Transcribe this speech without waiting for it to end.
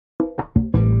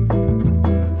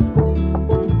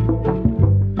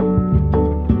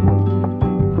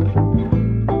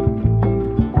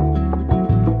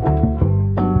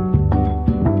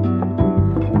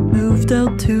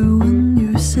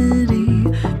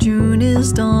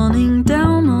is dawning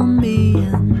down on me,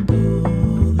 and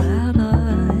all that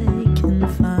I can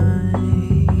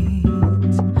find,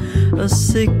 a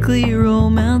sickly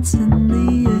romance in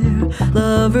the air,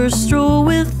 lovers stroll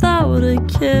without a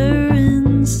care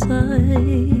in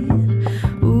sight.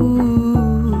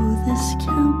 Ooh, this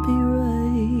can't be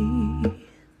right,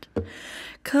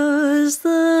 'cause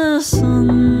the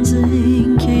sun's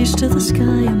engaged to the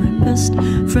sky, and my best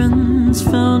friend's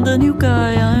found a new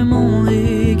guy. I'm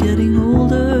only getting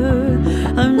older,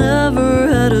 I've never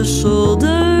had a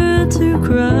shoulder to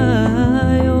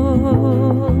cry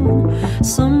on,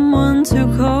 someone to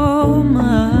call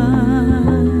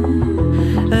mine.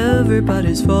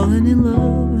 Everybody's falling in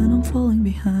love and I'm falling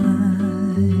behind.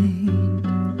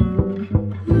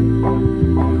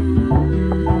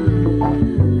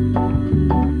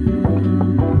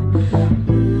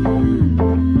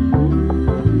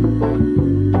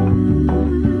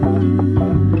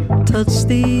 Touched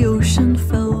the ocean,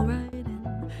 fell right in,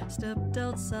 stepped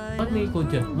outside.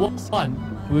 One,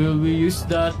 will we use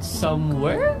that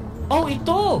somewhere? Oh,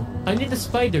 ito! I need a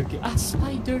spider key.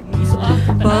 Spider keys.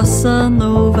 Bossa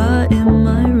Nova in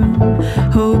my room,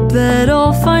 hope that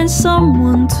I'll find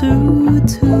someone to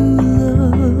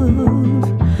love,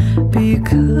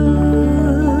 because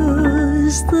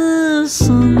the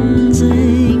sun's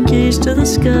engaged to the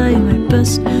sky, my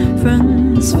best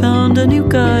friend's found a new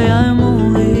guy. I'm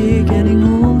only getting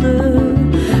older,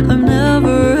 I've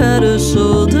never had a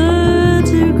shoulder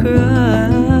to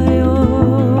cry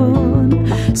on,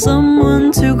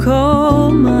 someone to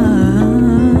call mine.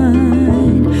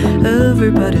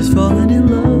 Everybody's falling in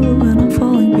love and I'm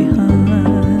falling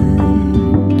behind.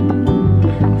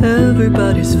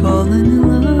 Everybody's falling in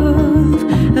love,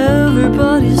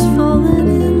 everybody's falling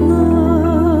in love,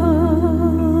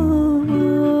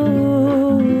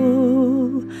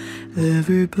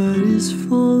 everybody's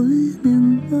falling